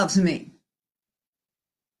God loves me.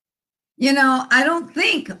 You know, I don't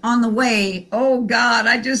think on the way, oh God,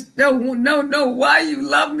 I just don't know why you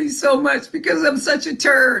love me so much because I'm such a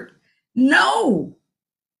turd. No,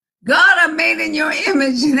 God, I'm made in your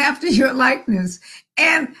image and after your likeness.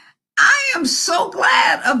 And I am so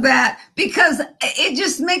glad of that because it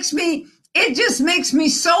just makes me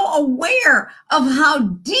so aware of how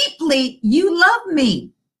deeply you love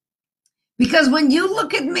me. Because when you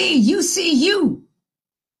look at me, you see you.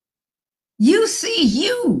 You see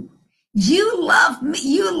you. You love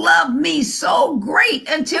me so great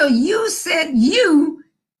until you sent you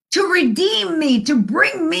to redeem me, to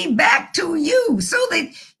bring me back to you so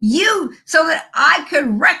that I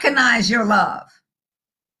could recognize your love.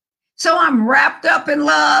 So I'm wrapped up in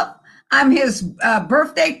love. I'm his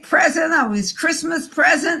birthday present. I'm his Christmas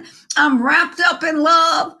present. I'm wrapped up in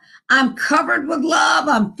love. I'm covered with love.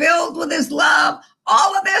 I'm filled with his love.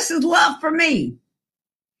 All of this is love for me.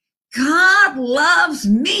 God loves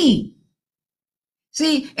me.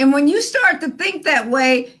 See, and when you start to think that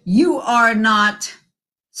way, you are not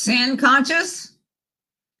sin conscious.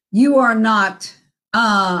 You are not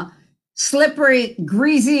slippery,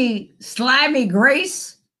 greasy, slimy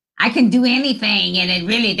grace. I can do anything and it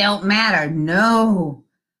really don't matter. No.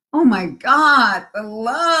 Oh my God, the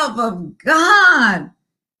love of God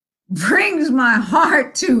brings my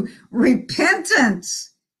heart to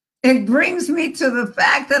repentance. It brings me to the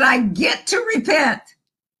fact that I get to repent.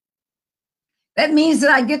 That means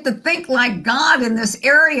that I get to think like God in this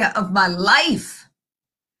area of my life.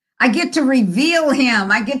 I get to reveal him.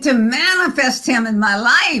 I get to manifest him in my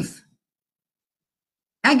life.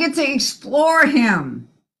 I get to explore him.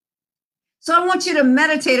 So I want you to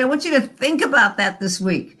meditate. I want you to think about that this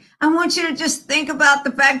week. I want you to just think about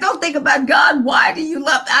the fact, don't think about God. Why do you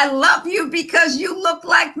love? I love you because you look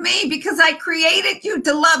like me, because I created you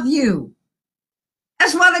to love you.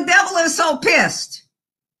 That's why the devil is so pissed.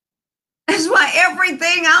 That's why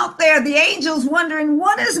everything out there, the angels wondering,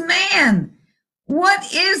 what is man?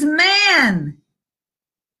 What is man?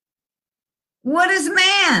 What is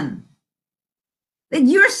man? That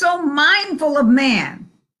you're so mindful of man.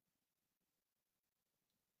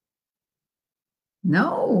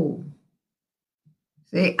 No.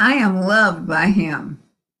 See, I am loved by him.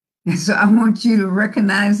 And so I want you to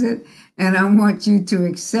recognize it, and I want you to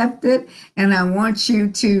accept it, and I want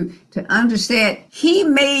you to understand he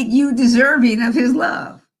made you deserving of his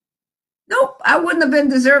love. Nope, I wouldn't have been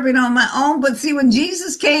deserving on my own. But see, when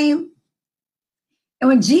Jesus came,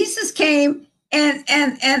 and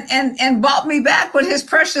and bought me back with his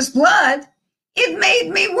precious blood, it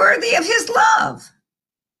made me worthy of his love.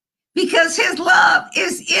 Because his love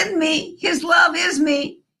is in me. His love is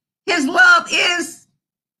me. His love is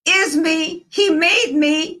me. He made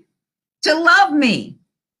me to love me.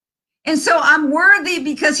 And so I'm worthy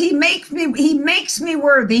because he makes me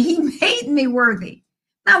worthy. He made me worthy.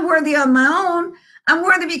 Not worthy on my own. I'm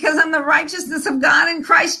worthy because I'm the righteousness of God in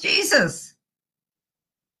Christ Jesus.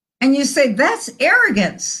 And you say, that's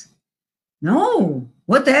arrogance. No,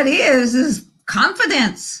 what that is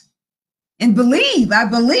confidence. And believe. I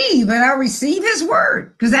believe and I receive his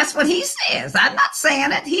word because that's what he says. I'm not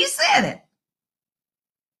saying it. He said it.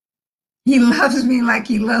 He loves me like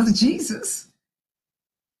he loves Jesus.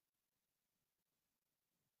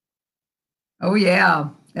 Oh, yeah.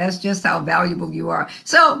 That's just how valuable you are.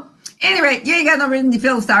 So, anyway, you ain't got no reason to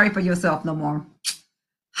feel sorry for yourself no more.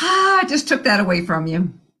 I just took that away from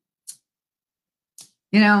you.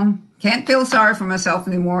 You know, can't feel sorry for myself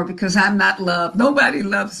anymore because I'm not loved. Nobody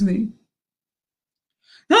loves me.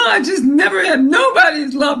 Oh, I just never had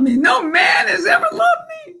nobody's loved me. No man has ever loved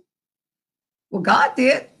me. Well, God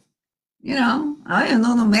did. You know, I didn't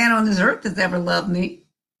know no man on this earth that's ever loved me.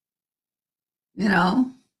 You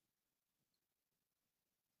know.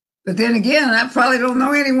 But then again, I probably don't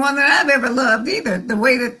know anyone that I've ever loved either, the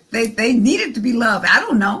way that they needed to be loved. I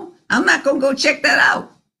don't know. I'm not going to go check that out.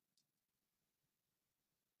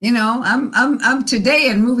 You know, I'm today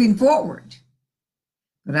and moving forward.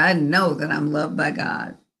 But I know that I'm loved by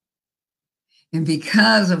God. And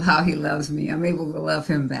because of how he loves me, I'm able to love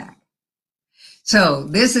him back. So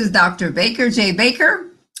this is Dr. Baker, J. Baker,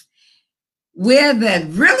 with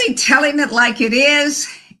really telling it like it is.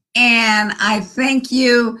 And I thank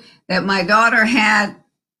you that my daughter had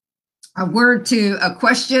a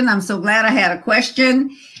question. I'm so glad I had a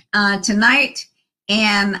question tonight.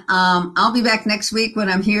 And I'll be back next week when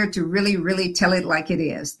I'm here to really, really tell it like it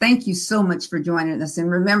is. Thank you so much for joining us. And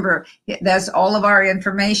remember, that's all of our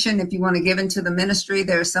information. If you want to give into the ministry,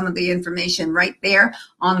 there's some of the information right there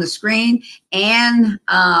on the screen. And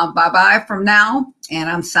bye-bye from now. And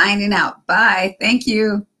I'm signing out. Bye. Thank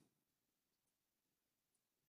you.